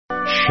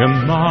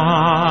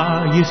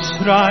Shema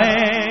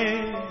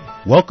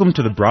Yisrael. Welcome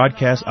to the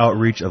broadcast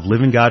outreach of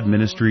Living God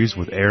Ministries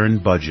with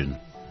Aaron Budgeon.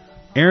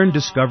 Aaron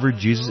discovered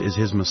Jesus is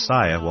his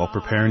Messiah while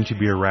preparing to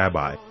be a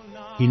rabbi.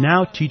 He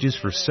now teaches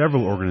for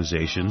several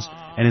organizations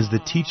and is the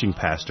teaching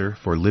pastor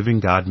for Living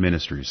God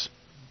Ministries.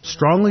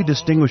 Strongly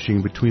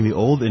distinguishing between the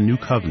Old and New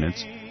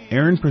Covenants,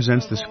 Aaron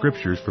presents the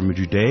Scriptures from a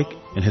Judaic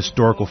and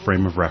historical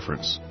frame of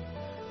reference.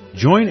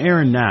 Join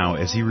Aaron now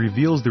as he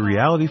reveals the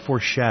reality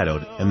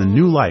foreshadowed and the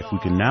new life we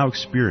can now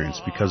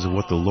experience because of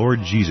what the Lord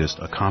Jesus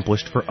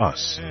accomplished for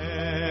us.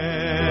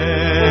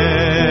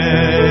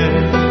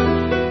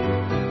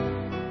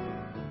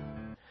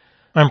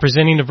 I'm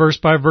presenting a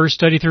verse-by-verse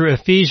study through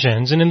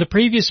Ephesians, and in the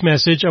previous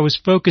message I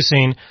was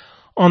focusing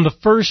on the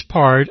first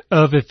part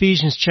of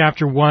Ephesians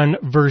chapter 1,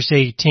 verse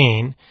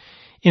 18.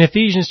 In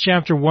Ephesians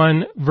chapter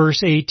 1,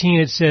 verse 18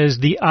 it says,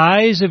 "The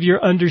eyes of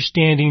your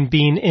understanding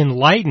being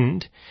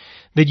enlightened,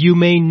 that you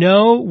may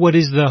know what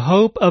is the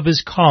hope of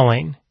his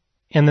calling."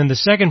 And then the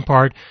second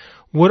part,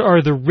 "What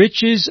are the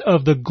riches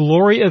of the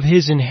glory of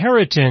his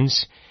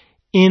inheritance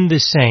in the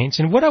saints?"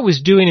 And what I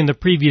was doing in the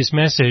previous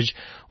message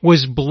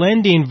was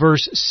blending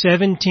verse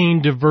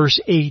 17 to verse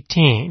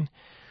 18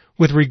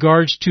 with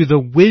regards to the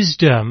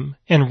wisdom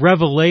and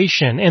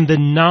revelation and the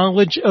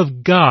knowledge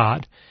of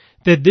God,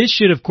 that this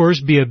should of course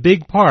be a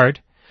big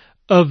part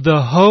of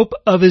the hope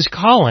of his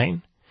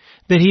calling,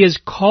 that he has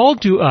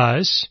called to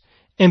us,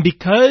 and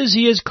because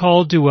he has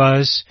called to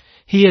us,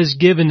 he has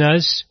given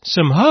us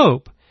some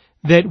hope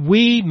that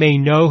we may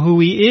know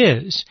who he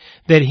is,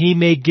 that he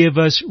may give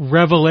us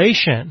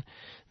revelation,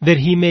 that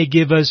he may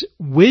give us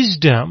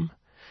wisdom,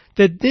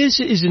 that this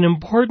is an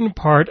important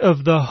part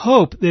of the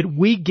hope that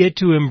we get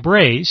to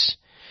embrace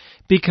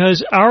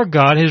because our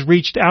God has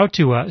reached out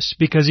to us,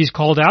 because he's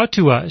called out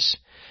to us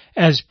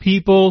as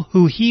people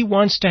who he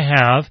wants to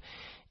have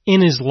in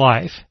his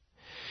life.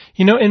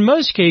 You know, in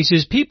most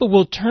cases, people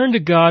will turn to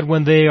God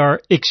when they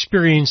are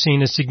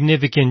experiencing a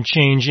significant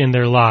change in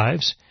their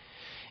lives.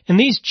 And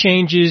these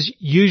changes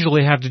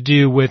usually have to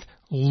do with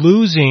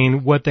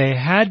losing what they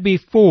had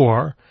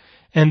before,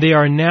 and they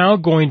are now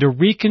going to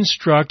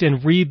reconstruct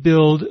and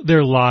rebuild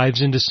their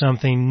lives into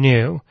something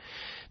new.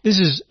 This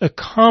is a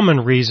common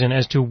reason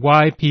as to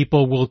why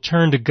people will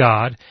turn to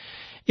God.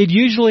 It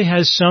usually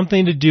has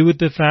something to do with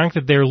the fact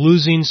that they're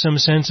losing some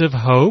sense of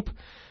hope.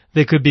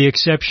 They could be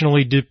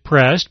exceptionally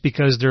depressed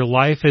because their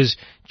life has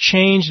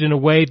changed in a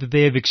way that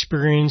they have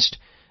experienced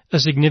a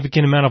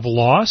significant amount of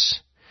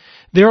loss.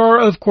 There are,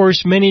 of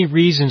course, many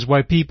reasons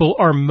why people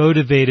are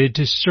motivated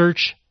to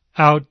search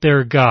out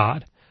their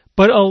God.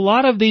 But a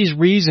lot of these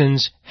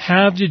reasons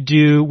have to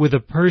do with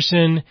a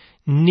person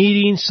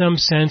needing some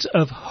sense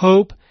of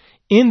hope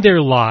in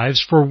their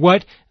lives for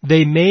what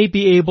they may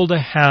be able to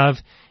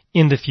have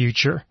in the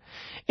future.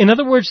 In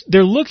other words,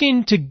 they're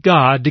looking to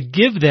God to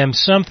give them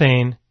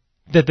something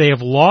that they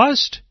have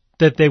lost,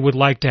 that they would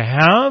like to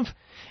have,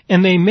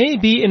 and they may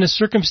be in a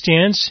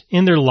circumstance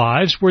in their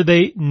lives where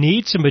they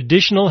need some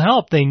additional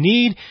help. They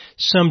need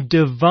some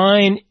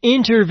divine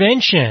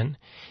intervention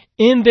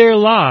in their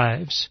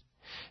lives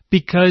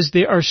because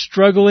they are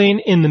struggling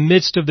in the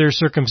midst of their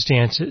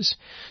circumstances.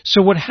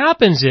 So what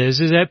happens is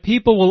that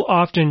people will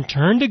often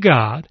turn to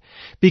God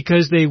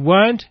because they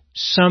want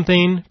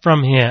something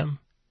from him.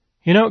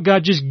 You know,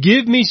 God, just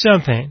give me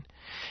something.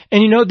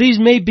 And you know, these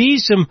may be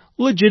some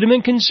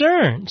legitimate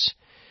concerns.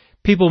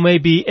 People may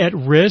be at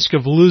risk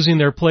of losing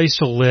their place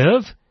to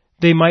live.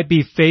 They might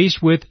be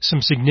faced with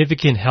some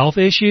significant health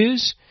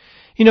issues.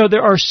 You know,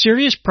 there are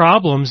serious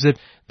problems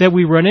that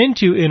we run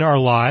into in our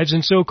lives,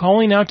 and so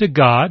calling out to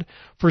God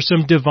for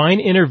some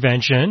divine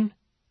intervention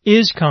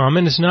is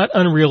common. It's not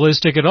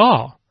unrealistic at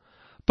all.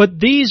 But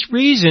these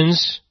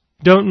reasons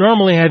don't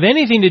normally have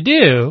anything to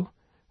do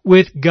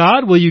with,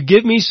 God, will you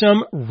give me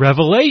some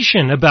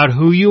revelation about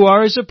who you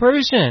are as a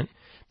person?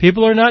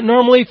 People are not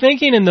normally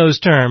thinking in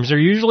those terms. They're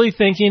usually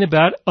thinking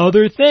about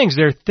other things.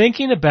 They're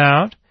thinking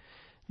about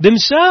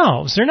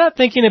themselves. They're not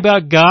thinking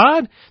about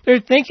God. They're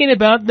thinking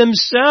about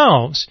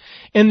themselves.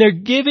 And they're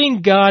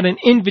giving God an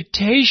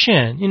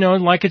invitation, you know,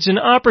 like it's an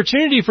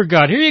opportunity for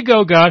God. Here you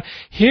go, God.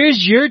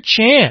 Here's your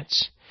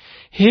chance.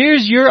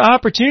 Here's your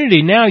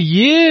opportunity. Now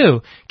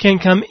you can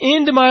come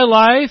into my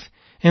life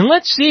and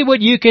let's see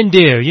what you can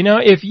do. You know,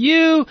 if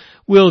you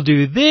will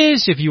do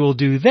this, if you will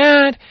do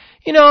that,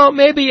 you know,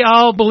 maybe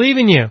I'll believe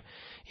in you.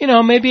 You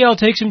know, maybe I'll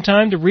take some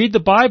time to read the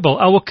Bible.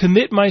 I will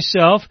commit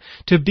myself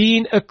to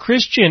being a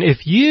Christian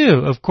if you,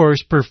 of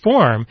course,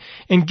 perform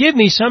and give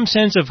me some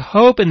sense of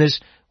hope in this,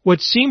 what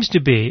seems to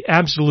be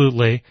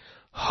absolutely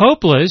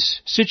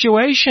hopeless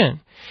situation.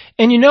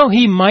 And you know,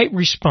 he might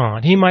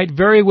respond. He might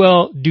very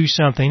well do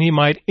something. He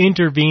might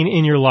intervene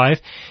in your life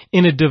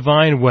in a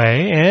divine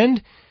way,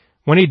 and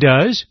when he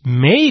does,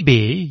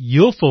 maybe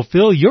you'll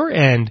fulfill your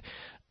end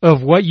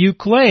of what you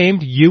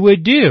claimed you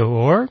would do,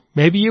 or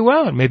maybe you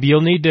won't. Maybe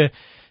you'll need to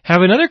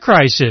have another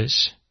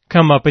crisis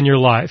come up in your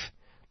life.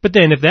 But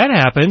then if that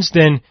happens,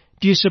 then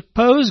do you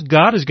suppose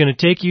God is going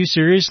to take you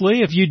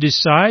seriously if you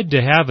decide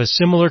to have a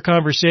similar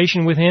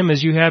conversation with him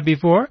as you have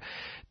before?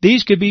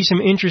 these could be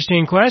some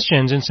interesting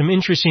questions and some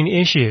interesting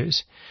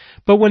issues.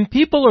 But when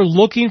people are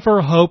looking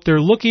for hope, they're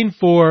looking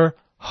for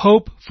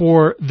hope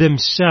for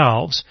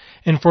themselves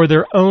and for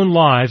their own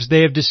lives.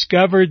 They have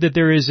discovered that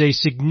there is a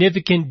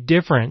significant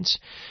difference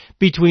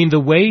between the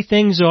way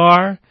things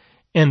are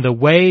and the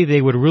way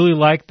they would really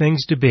like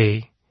things to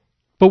be.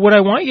 But what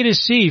I want you to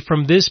see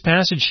from this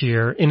passage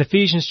here in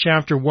Ephesians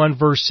chapter 1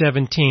 verse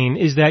 17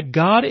 is that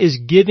God is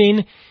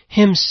giving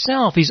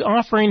Himself, He's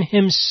offering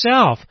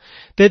Himself,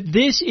 that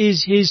this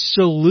is His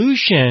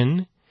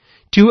solution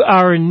to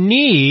our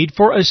need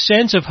for a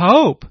sense of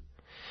hope.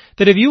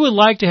 That if you would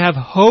like to have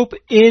hope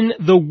in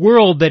the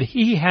world that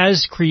He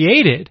has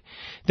created,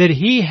 that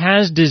He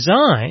has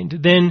designed,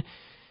 then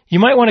you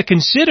might want to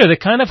consider the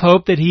kind of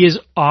hope that He is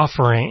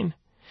offering.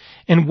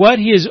 And what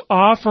He is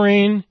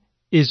offering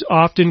is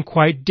often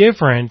quite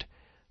different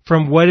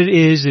from what it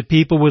is that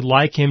people would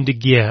like Him to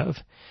give.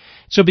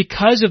 So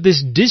because of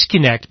this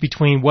disconnect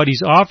between what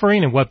He's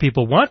offering and what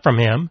people want from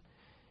Him,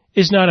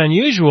 it's not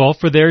unusual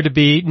for there to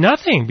be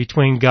nothing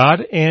between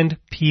God and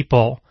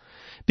people.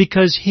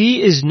 Because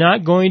He is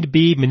not going to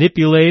be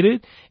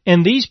manipulated,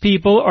 and these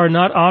people are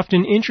not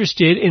often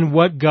interested in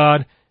what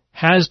God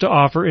has to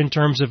offer in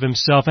terms of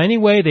Himself.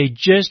 Anyway, they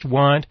just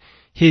want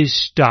His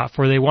stuff,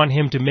 or they want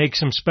Him to make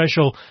some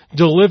special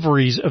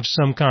deliveries of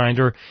some kind,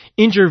 or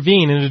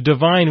intervene in a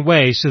divine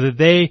way so that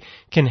they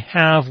can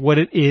have what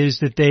it is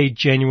that they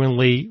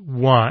genuinely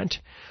want,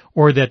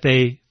 or that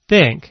they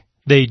think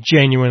they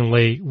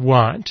genuinely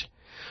want.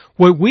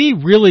 What we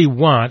really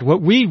want,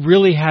 what we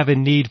really have a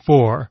need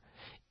for,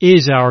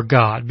 is our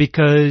God,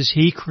 because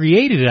He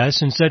created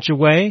us in such a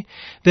way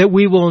that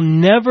we will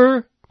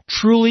never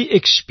truly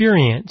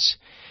experience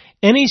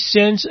any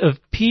sense of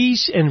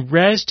peace and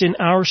rest in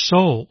our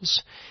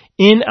souls,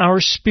 in our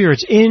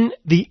spirits, in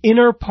the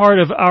inner part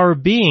of our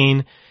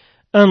being,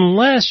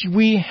 unless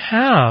we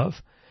have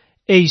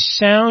a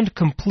sound,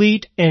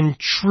 complete, and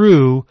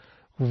true,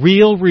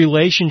 real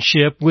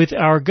relationship with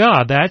our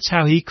God. That's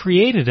how He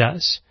created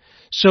us.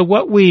 So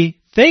what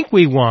we think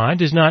we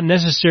want is not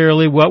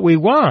necessarily what we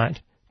want.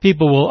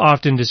 People will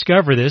often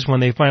discover this when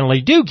they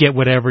finally do get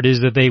whatever it is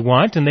that they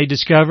want, and they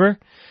discover,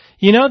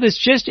 this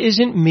just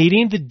isn't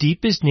meeting the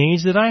deepest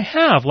needs that I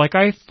have, like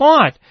I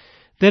thought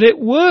that it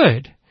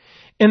would.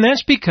 And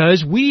that's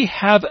because we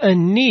have a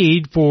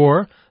need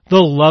for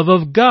the love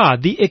of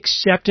God, the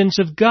acceptance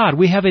of God.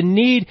 We have a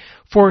need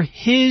for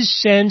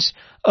His sense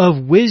of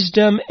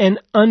wisdom and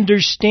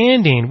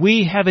understanding.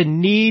 We have a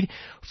need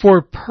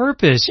for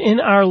purpose in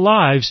our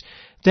lives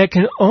that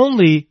can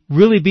only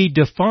really be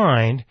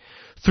defined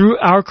through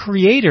our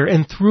Creator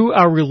and through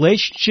our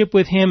relationship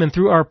with Him and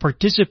through our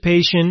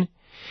participation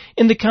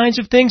in the kinds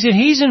of things that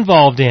He's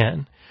involved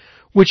in,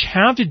 which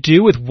have to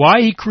do with why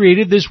He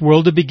created this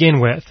world to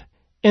begin with.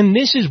 And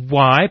this is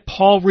why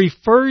Paul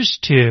refers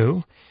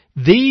to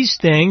these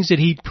things that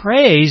he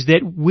prays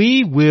that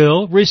we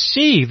will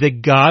receive,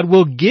 that God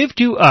will give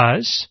to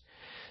us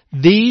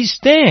these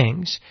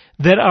things,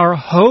 that our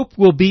hope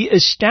will be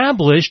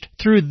established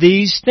through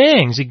these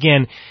things.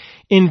 Again,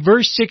 in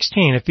verse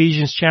 16,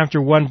 Ephesians chapter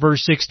 1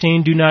 verse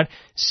 16, do not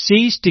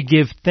cease to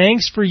give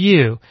thanks for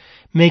you,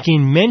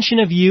 making mention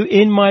of you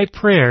in my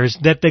prayers,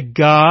 that the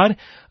God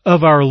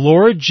of our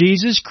Lord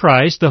Jesus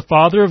Christ, the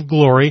Father of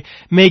glory,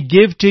 may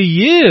give to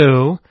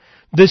you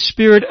the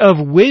spirit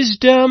of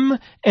wisdom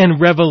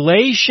and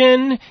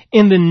revelation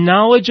in the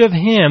knowledge of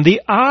Him,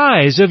 the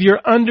eyes of your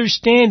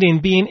understanding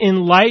being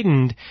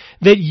enlightened,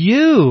 that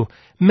you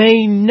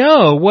may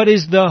know what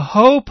is the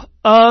hope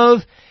of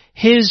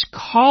His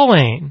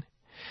calling.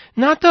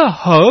 Not the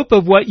hope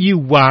of what you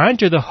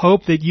want or the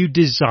hope that you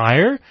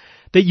desire,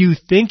 that you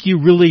think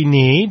you really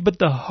need, but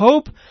the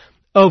hope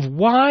of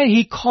why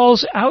He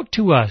calls out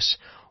to us,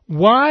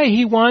 why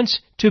He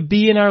wants to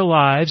be in our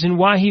lives, and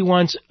why He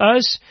wants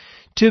us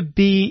to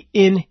be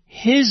in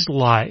His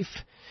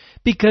life,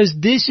 because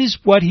this is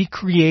what He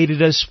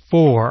created us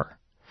for.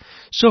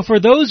 So for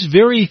those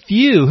very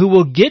few who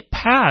will get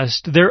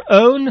past their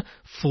own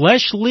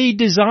fleshly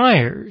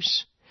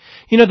desires,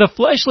 the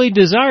fleshly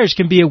desires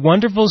can be a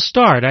wonderful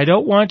start. I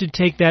don't want to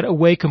take that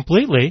away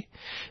completely,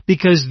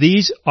 because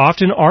these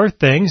often are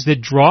things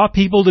that draw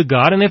people to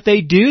God, and if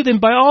they do, then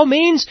by all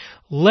means,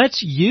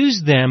 let's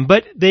use them,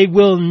 but they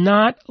will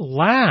not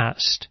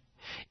last.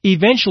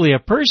 Eventually, a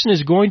person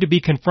is going to be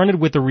confronted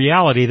with the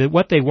reality that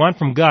what they want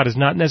from God is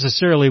not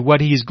necessarily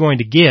what He is going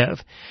to give.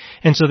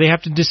 And so they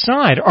have to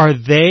decide, are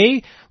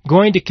they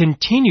going to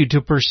continue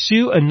to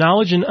pursue a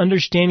knowledge and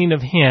understanding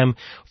of Him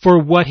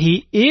for what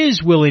He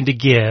is willing to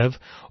give,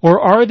 or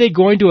are they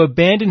going to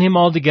abandon Him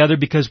altogether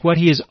because what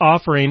He is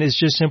offering is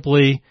just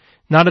simply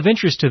not of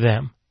interest to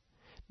them?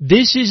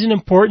 This is an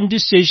important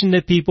decision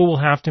that people will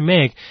have to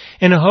make.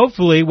 And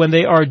hopefully when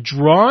they are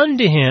drawn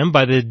to Him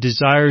by the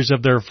desires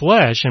of their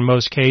flesh in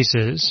most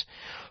cases,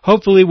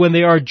 hopefully when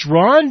they are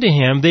drawn to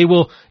Him, they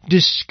will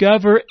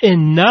discover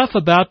enough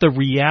about the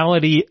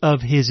reality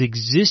of His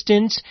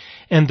existence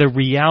and the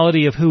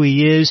reality of who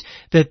He is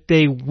that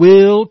they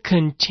will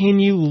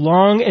continue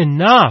long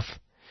enough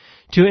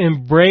to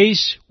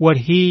embrace what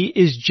He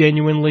is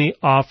genuinely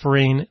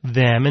offering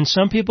them. And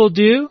some people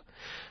do.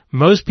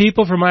 Most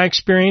people, from my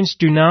experience,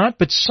 do not,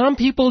 but some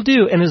people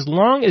do. And as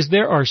long as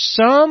there are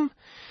some,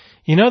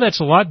 that's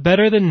a lot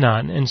better than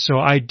none. And so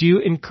I do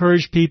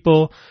encourage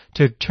people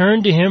to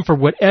turn to Him for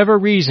whatever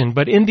reason.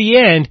 But in the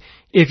end,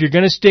 if you're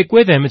going to stick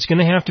with Him, it's going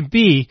to have to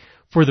be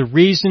for the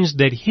reasons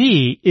that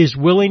He is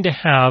willing to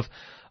have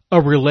a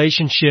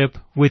relationship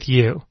with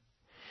you.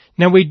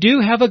 Now, we do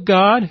have a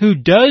God who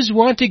does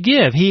want to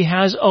give. He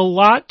has a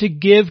lot to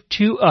give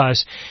to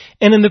us.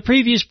 And in the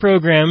previous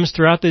programs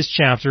throughout this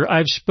chapter,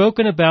 I've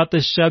spoken about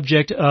the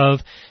subject of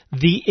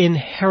the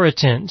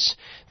inheritance,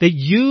 that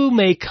you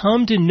may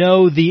come to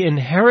know the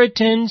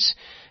inheritance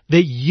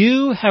that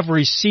you have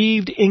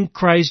received in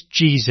Christ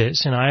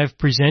Jesus. And I have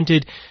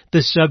presented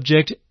the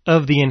subject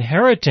of the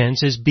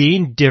inheritance as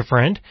being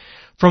different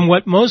from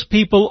what most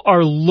people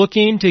are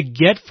looking to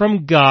get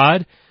from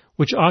God,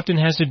 which often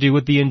has to do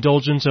with the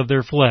indulgence of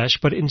their flesh.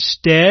 But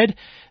instead,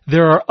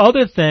 there are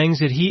other things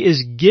that He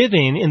is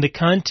giving in the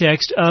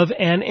context of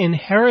an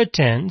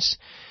inheritance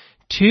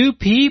to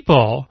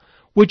people,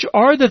 which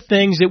are the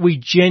things that we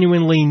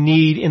genuinely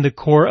need in the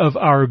core of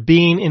our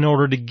being in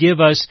order to give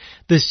us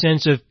the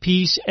sense of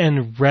peace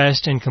and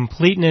rest and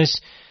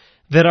completeness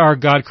that our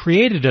God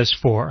created us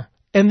for.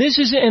 And this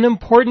is an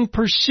important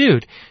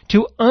pursuit,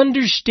 to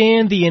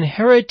understand the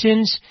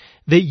inheritance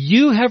that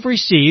you have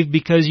received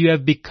because you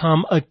have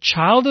become a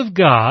child of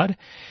God,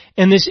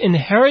 and this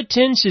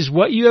inheritance is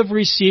what you have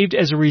received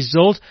as a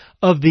result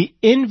of the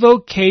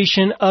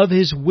invocation of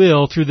His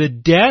will through the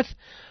death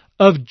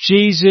of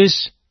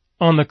Jesus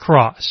on the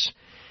cross.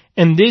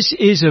 And this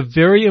is a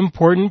very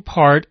important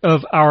part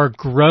of our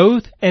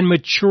growth and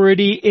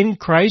maturity in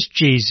Christ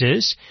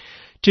Jesus,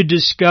 to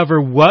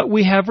discover what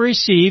we have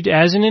received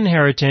as an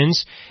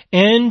inheritance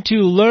and to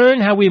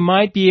learn how we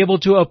might be able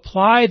to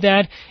apply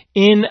that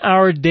in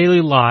our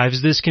daily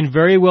lives. This can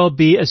very well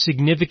be a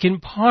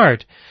significant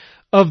part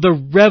of the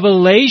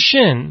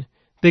revelation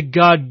that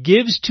God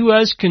gives to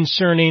us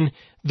concerning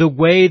the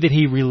way that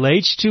He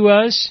relates to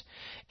us,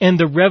 and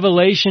the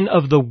revelation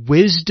of the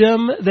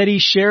wisdom that He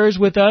shares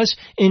with us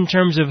in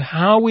terms of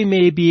how we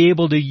may be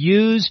able to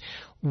use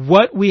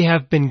what we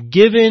have been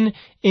given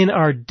in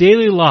our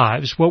daily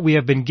lives, what we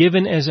have been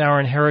given as our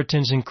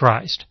inheritance in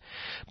Christ.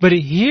 But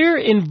here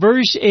in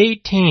verse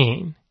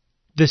 18,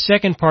 the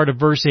second part of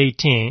verse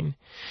 18,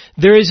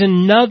 there is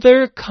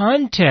another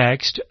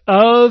context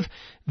of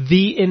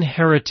the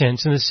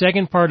inheritance. In the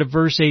second part of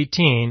verse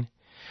 18,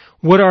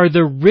 what are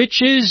the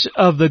riches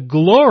of the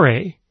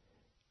glory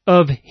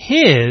of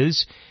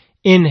His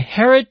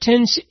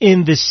inheritance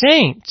in the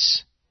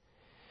saints?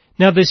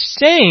 Now the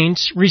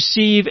saints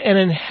receive an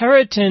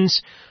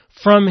inheritance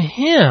from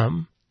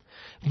Him,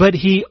 but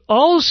He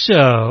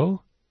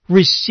also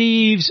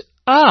receives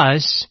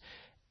us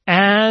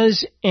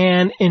as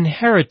an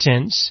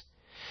inheritance,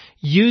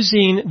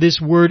 using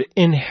this word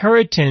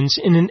inheritance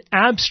in an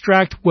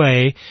abstract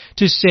way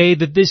to say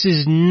that this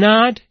is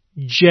not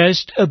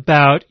just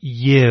about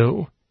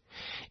you.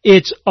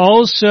 It's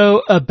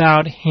also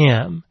about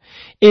Him.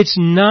 It's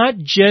not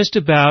just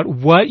about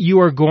what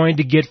you are going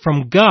to get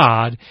from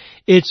God.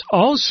 It's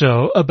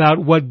also about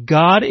what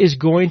God is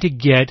going to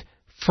get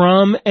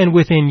from and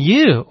within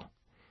you.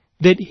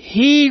 That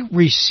He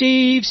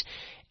receives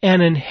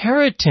an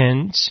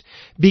inheritance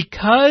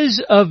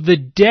because of the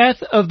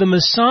death of the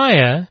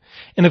Messiah.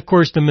 And of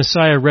course, the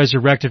Messiah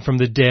resurrected from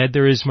the dead.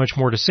 There is much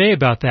more to say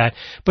about that.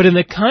 But in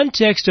the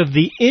context of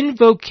the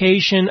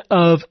invocation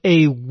of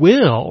a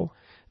will,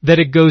 that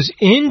it goes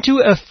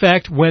into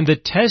effect when the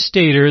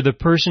testator, the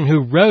person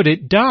who wrote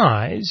it,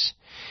 dies.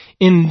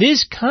 In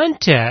this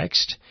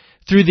context,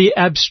 through the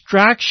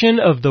abstraction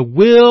of the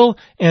will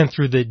and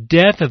through the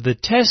death of the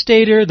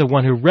testator, the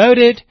one who wrote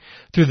it,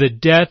 through the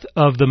death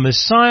of the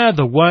Messiah,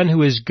 the one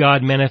who is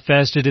God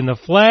manifested in the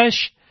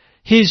flesh,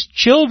 His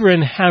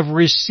children have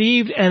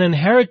received an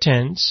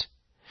inheritance,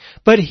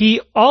 but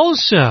He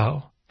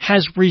also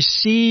has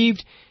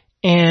received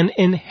an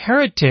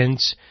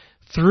inheritance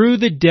through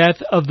the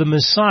death of the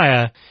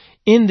Messiah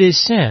in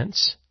this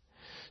sense.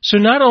 So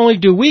not only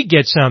do we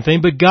get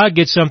something, but God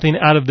gets something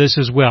out of this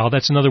as well.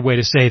 That's another way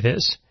to say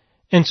this.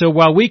 And so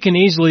while we can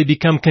easily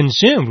become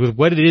consumed with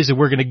what it is that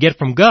we're going to get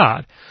from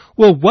God,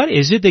 well, what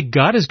is it that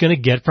God is going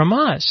to get from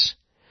us?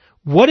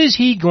 What is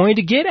He going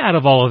to get out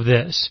of all of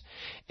this?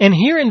 And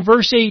here in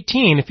verse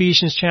 18,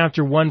 Ephesians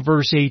chapter 1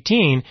 verse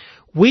 18,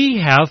 we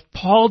have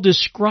Paul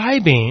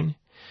describing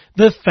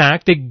the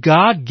fact that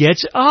God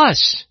gets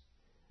us.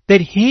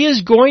 That He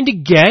is going to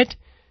get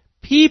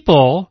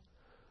people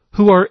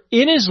who are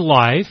in His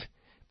life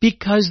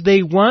because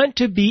they want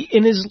to be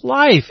in His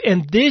life.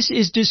 And this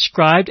is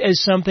described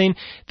as something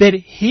that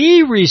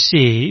He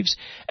receives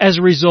as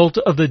a result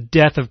of the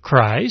death of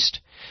Christ.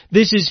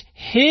 This is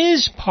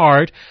His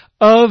part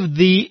of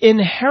the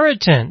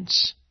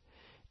inheritance.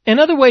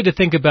 Another way to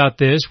think about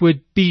this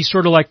would be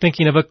sort of like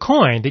thinking of a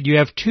coin, that you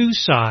have two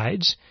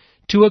sides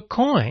to a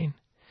coin.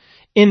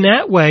 In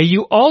that way,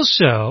 you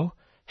also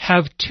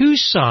have two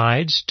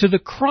sides to the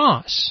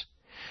cross.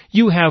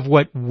 You have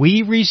what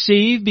we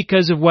receive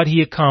because of what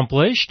He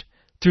accomplished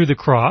through the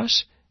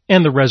cross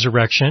and the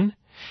resurrection.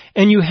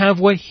 And you have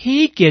what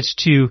He gets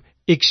to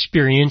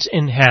experience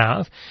and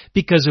have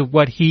because of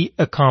what He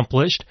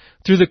accomplished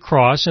through the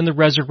cross and the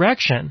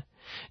resurrection.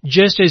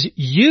 Just as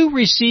you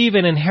receive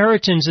an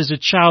inheritance as a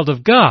child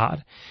of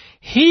God,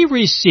 He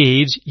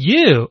receives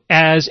you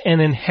as an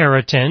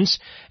inheritance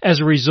as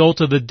a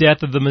result of the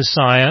death of the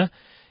Messiah.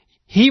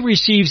 He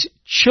receives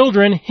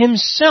children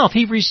Himself.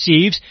 He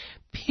receives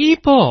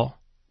people.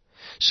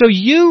 So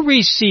you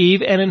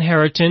receive an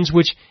inheritance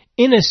which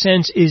in a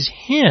sense is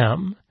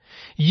Him.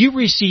 You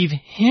receive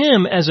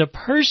Him as a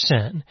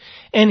person,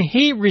 and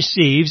He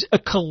receives a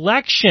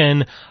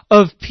collection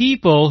of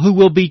people who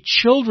will be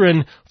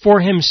children for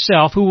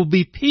Himself, who will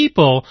be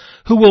people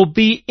who will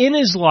be in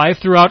His life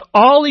throughout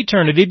all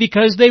eternity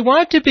because they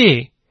want to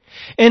be.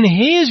 And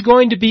He is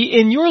going to be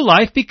in your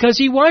life because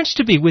He wants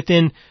to be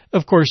within,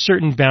 of course,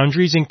 certain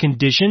boundaries and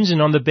conditions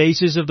and on the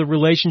basis of the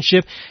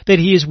relationship that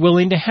He is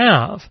willing to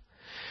have.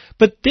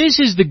 But this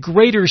is the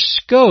greater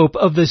scope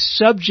of the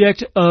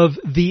subject of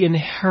the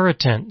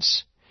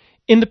inheritance.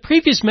 In the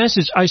previous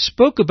message, I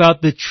spoke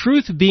about the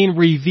truth being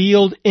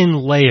revealed in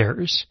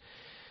layers.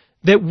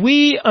 That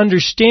we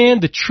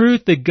understand the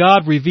truth that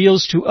God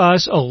reveals to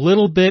us a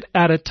little bit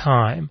at a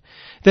time.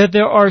 That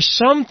there are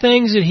some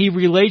things that He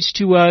relates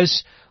to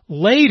us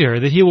later,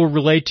 that He will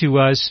relate to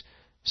us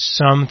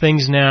some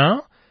things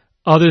now,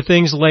 other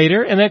things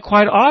later, and that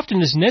quite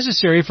often is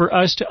necessary for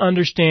us to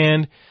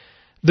understand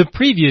the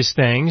previous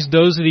things,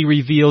 those that He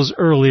reveals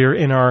earlier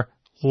in our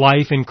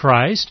life in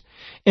Christ.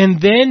 And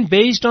then,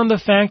 based on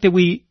the fact that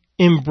we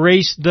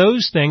embrace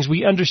those things,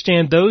 we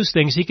understand those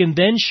things, He can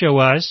then show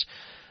us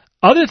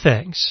other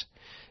things.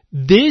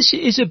 This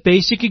is a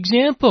basic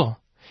example.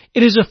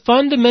 It is a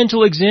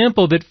fundamental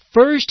example that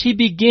first He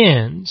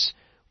begins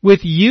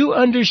with you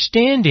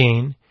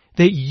understanding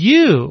that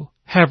you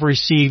have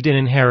received an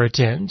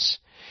inheritance.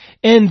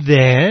 And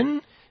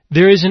then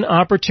there is an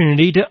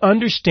opportunity to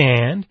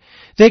understand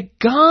that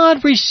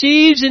God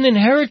receives an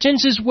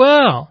inheritance as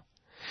well.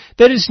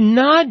 That it's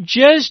not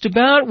just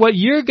about what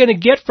you're going to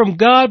get from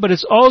God, but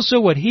it's also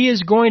what He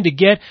is going to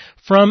get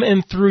from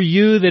and through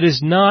you. That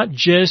is not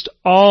just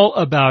all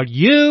about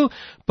you,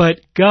 but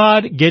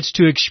God gets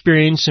to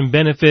experience some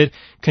benefit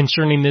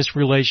concerning this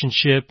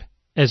relationship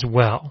as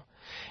well.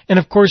 And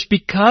of course,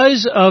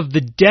 because of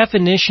the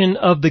definition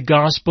of the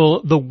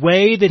gospel, the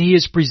way that He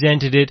has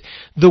presented it,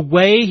 the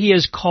way He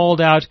has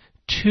called out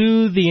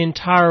to the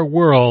entire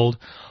world,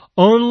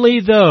 only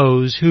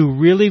those who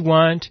really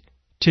want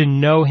to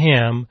know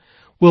Him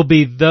will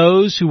be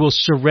those who will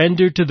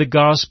surrender to the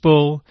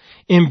gospel,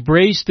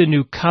 embrace the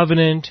new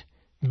covenant,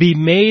 be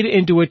made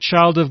into a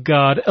child of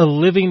God, a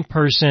living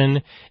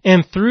person,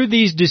 and through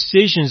these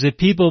decisions that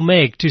people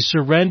make to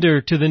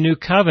surrender to the new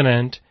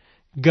covenant,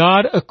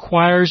 God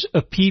acquires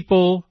a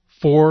people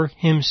for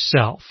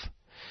Himself.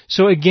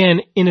 So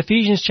again, in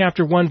Ephesians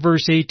chapter 1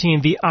 verse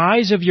 18, the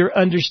eyes of your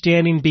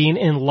understanding being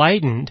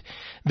enlightened,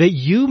 that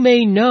you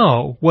may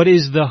know what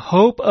is the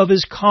hope of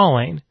His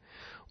calling,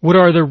 what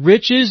are the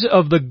riches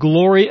of the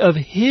glory of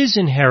His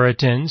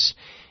inheritance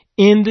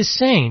in the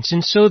saints.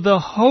 And so the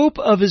hope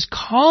of His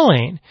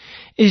calling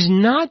is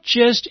not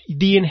just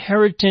the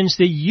inheritance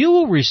that you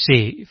will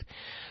receive,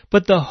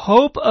 but the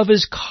hope of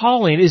His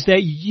calling is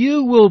that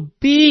you will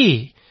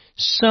be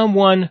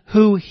someone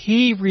who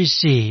He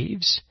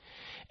receives.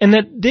 And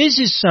that this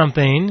is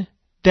something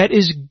that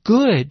is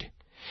good.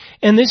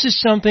 And this is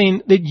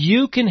something that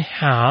you can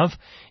have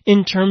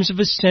in terms of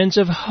a sense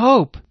of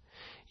hope.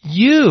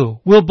 You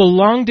will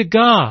belong to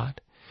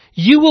God.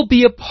 You will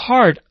be a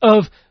part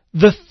of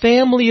the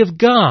family of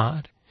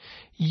God.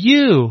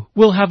 You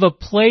will have a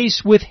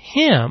place with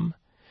Him.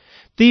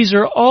 These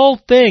are all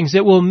things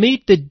that will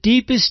meet the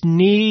deepest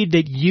need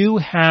that you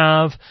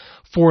have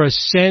for a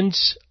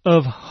sense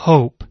of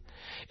hope,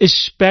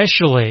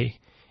 especially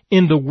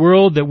in the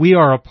world that we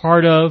are a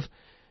part of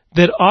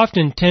that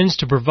often tends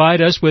to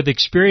provide us with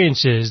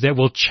experiences that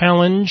will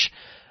challenge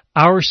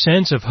our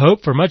sense of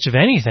hope for much of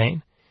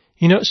anything.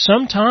 You know,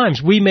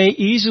 sometimes we may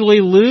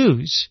easily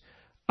lose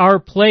our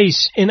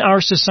place in our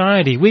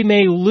society. We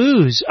may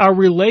lose our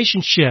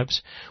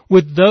relationships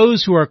with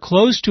those who are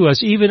close to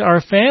us, even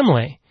our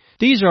family.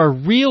 These are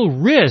real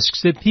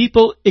risks that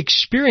people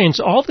experience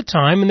all the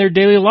time in their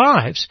daily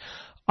lives.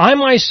 I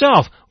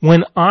myself,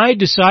 when I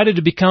decided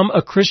to become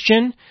a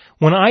Christian,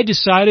 when I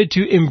decided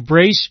to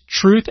embrace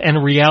truth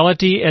and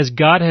reality as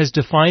God has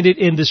defined it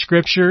in the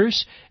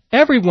Scriptures,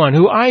 everyone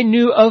who I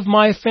knew of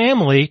my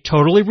family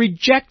totally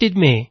rejected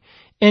me.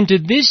 And to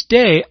this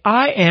day,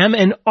 I am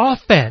an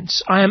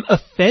offense. I am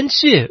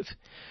offensive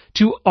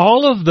to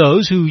all of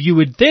those who you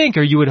would think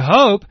or you would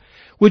hope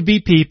would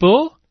be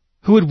people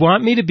who would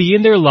want me to be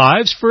in their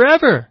lives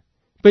forever.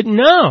 But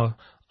no,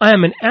 I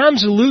am an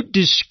absolute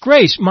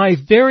disgrace. My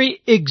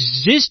very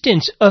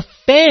existence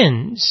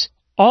offends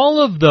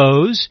all of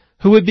those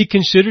who would be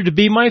considered to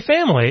be my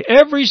family.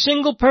 Every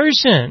single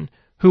person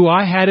who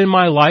I had in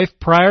my life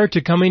prior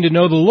to coming to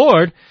know the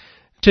Lord,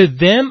 to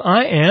them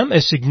I am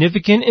a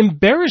significant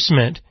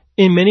embarrassment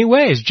in many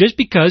ways, just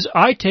because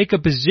I take a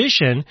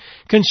position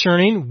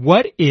concerning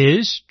what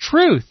is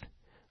truth.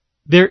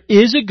 There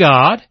is a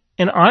God,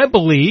 and I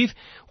believe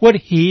what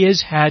He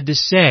has had to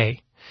say.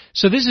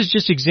 So this is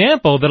just an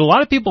example that a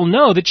lot of people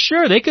know that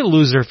sure, they could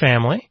lose their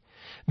family.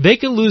 They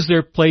could lose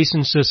their place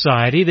in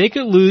society. They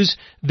could lose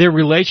their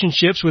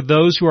relationships with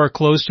those who are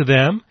close to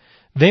them.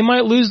 They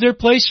might lose their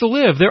place to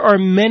live. There are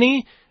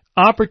many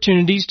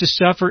opportunities to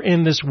suffer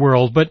in this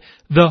world, but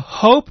the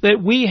hope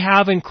that we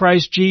have in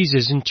Christ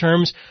Jesus in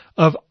terms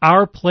of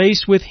our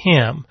place with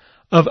Him,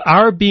 of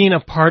our being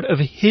a part of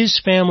His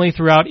family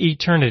throughout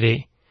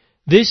eternity,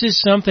 this is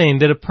something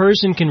that a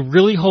person can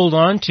really hold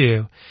on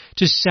to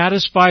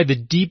satisfy the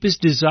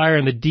deepest desire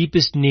and the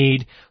deepest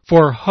need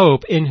for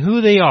hope in who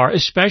they are,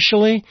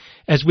 especially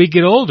as we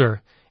get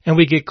older and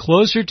we get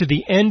closer to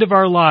the end of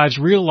our lives,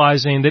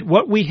 realizing that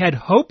what we had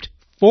hoped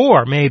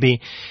for, maybe,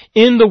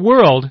 in the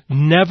world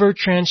never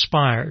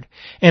transpired,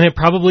 and it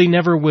probably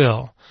never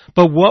will.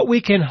 But what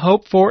we can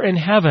hope for in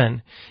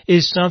heaven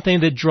is something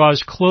that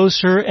draws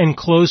closer and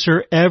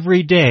closer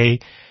every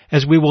day,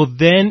 as we will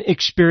then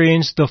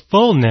experience the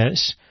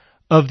fullness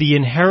of the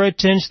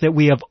inheritance that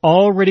we have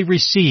already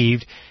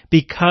received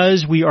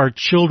because we are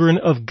children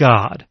of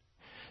God.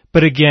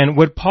 But again,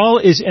 what Paul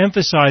is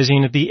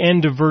emphasizing at the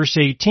end of verse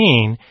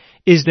 18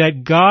 is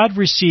that God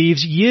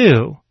receives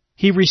you.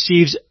 He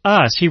receives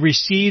us. He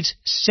receives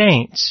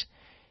saints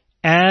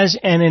as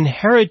an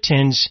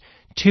inheritance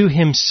to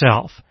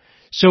Himself.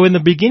 So in the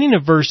beginning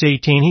of verse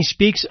 18, he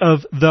speaks of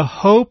the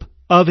hope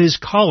of His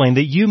calling,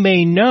 that you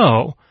may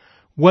know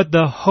what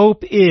the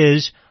hope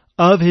is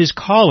of His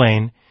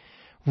calling.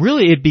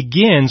 Really, it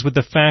begins with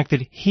the fact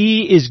that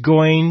He is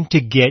going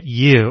to get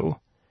you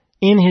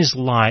in His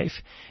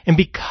life. And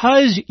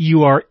because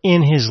you are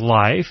in His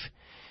life,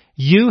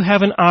 you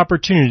have an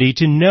opportunity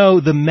to know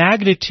the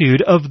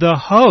magnitude of the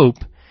hope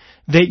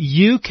that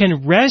you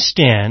can rest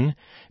in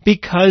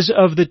because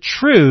of the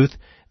truth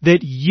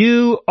that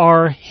you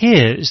are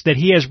His, that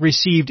He has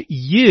received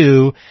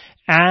you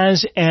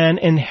as an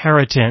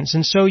inheritance.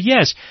 And so,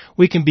 yes,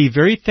 we can be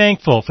very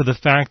thankful for the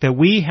fact that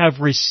we have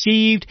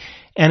received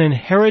an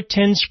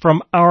inheritance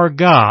from our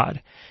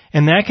God.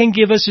 And that can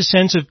give us a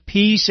sense of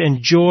peace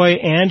and joy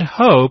and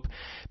hope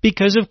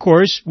because, of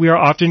course, we are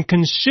often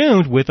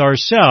consumed with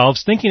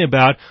ourselves thinking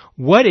about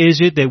what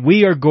is it that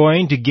we are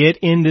going to get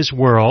in this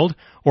world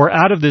or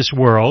out of this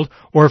world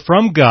or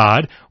from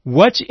God,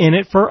 what's in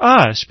it for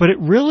us. But it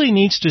really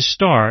needs to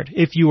start,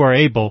 if you are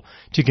able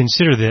to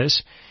consider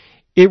this,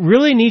 it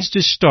really needs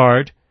to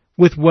start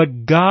with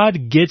what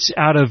God gets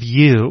out of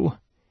you.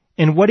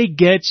 And what He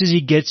gets is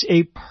He gets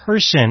a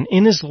person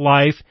in His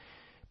life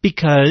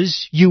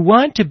because you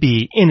want to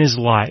be in His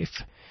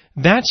life.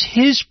 That's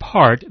His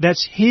part,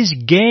 that's His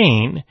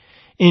gain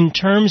in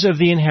terms of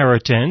the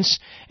inheritance,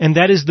 and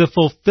that is the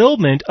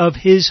fulfillment of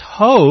His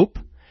hope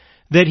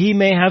that He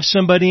may have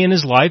somebody in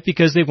His life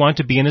because they want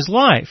to be in His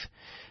life.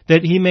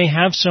 That He may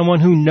have someone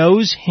who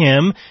knows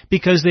Him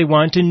because they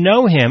want to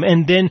know Him.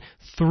 And then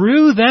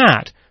through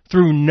that,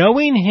 through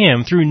knowing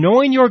Him, through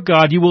knowing your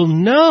God, you will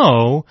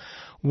know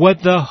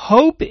what the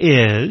hope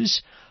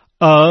is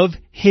of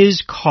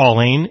His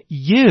calling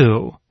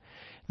you.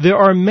 There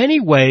are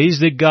many ways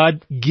that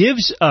God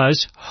gives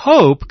us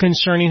hope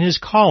concerning His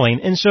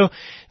calling. And so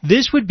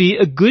this would be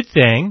a good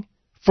thing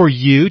for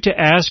you to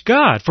ask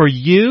God, for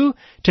you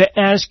to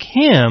ask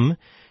Him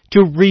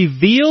to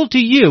reveal to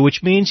you,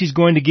 which means He's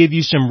going to give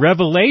you some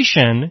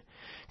revelation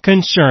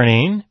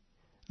concerning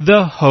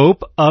the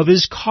hope of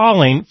His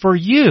calling for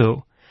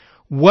you.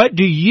 What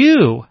do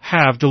you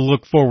have to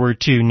look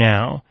forward to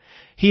now?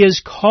 He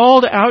has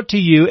called out to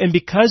you, and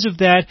because of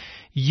that,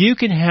 you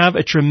can have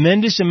a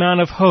tremendous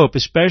amount of hope,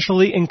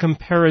 especially in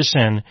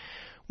comparison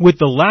with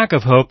the lack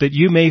of hope that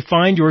you may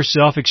find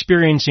yourself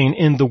experiencing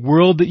in the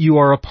world that you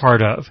are a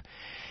part of.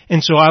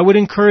 And so I would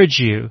encourage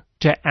you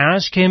to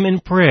ask Him in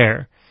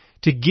prayer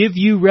to give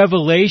you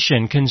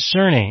revelation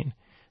concerning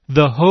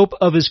the hope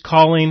of His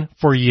calling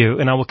for you.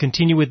 And I will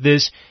continue with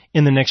this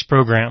in the next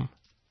program.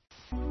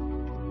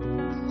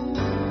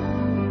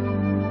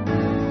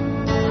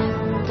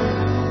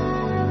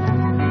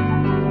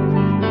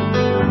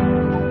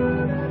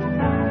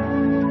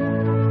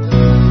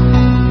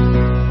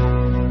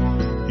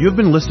 You have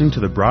been listening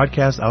to the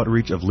broadcast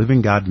outreach of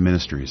Living God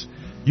Ministries.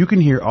 You can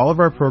hear all of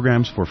our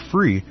programs for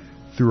free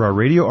through our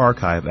radio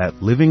archive at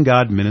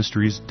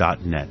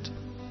livinggodministries.net.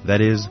 That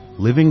is,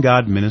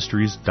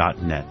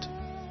 livinggodministries.net.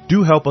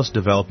 Do help us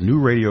develop new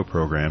radio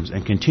programs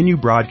and continue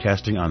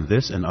broadcasting on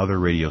this and other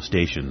radio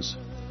stations.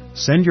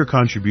 Send your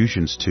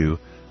contributions to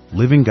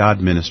Living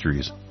God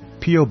Ministries,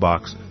 P.O.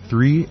 Box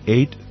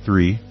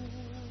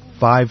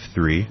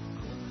 38353,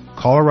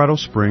 Colorado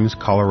Springs,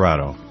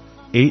 Colorado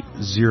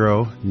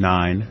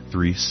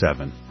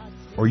 80937,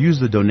 or use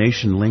the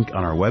donation link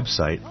on our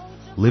website,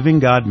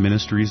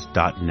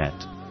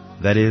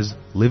 livinggodministries.net. That is,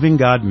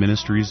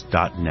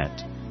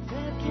 livinggodministries.net.